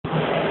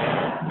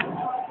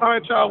All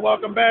right, y'all,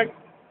 welcome back.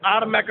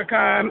 Out of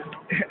MechaCon,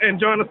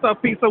 enjoying the stuff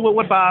pizza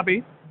with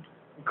Bobby.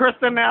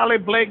 Kristen, Allie,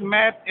 Blake,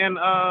 Matt, and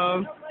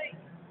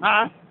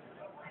huh?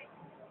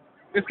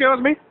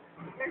 Excuse me?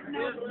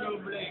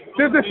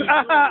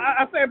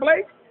 I said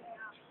Blake?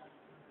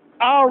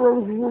 I'll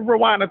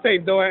rewind the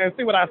tape though and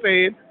see what I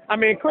said. I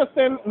mean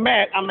Kristen,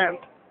 Matt, I meant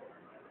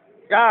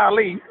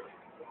golly.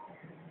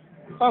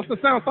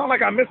 Sound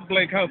like I missed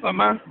Blake or something,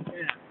 huh?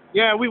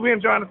 Yeah, we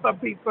enjoying the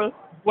stuff pizza.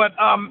 What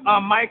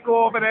Michael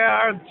over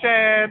there,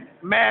 Chad,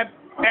 Matt,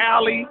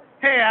 Allie.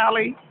 Hey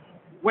Allie.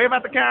 Wave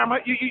at the camera.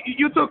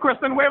 You too,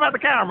 Kristen, wave at the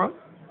camera.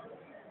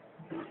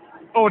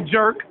 Oh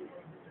jerk.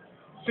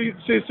 She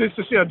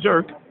a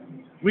jerk.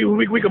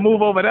 We can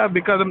move over there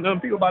because them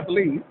people about to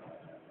leave.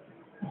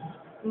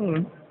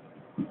 Hmm.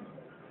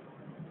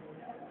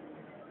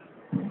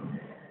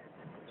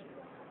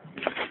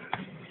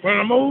 Want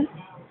to move?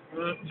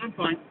 I'm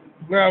fine.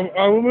 Yeah,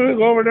 we're going to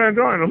go over there and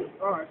join them.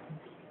 All right.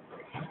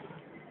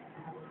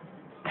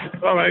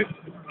 All right.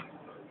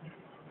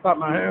 Got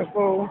my hands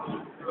full.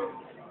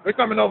 We're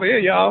coming over here,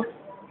 y'all.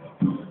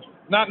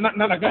 Not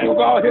I can't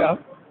go out here.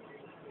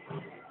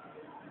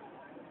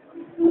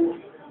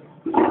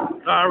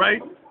 All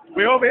right.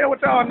 We over here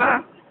with y'all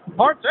now.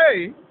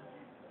 Party.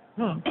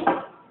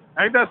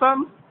 Ain't that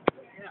something?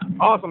 Yeah.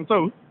 Awesome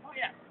too. Oh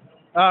yeah.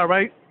 All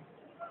right.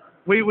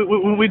 We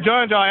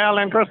joined y'all,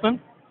 Alan and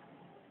Kristen.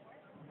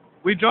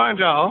 We joined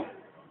y'all.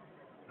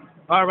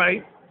 All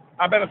right.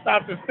 I better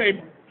stop this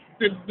tape.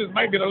 This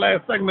might be the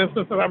last segment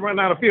since I run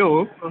out of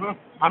fuel.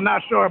 I'm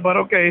not sure, but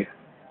okay.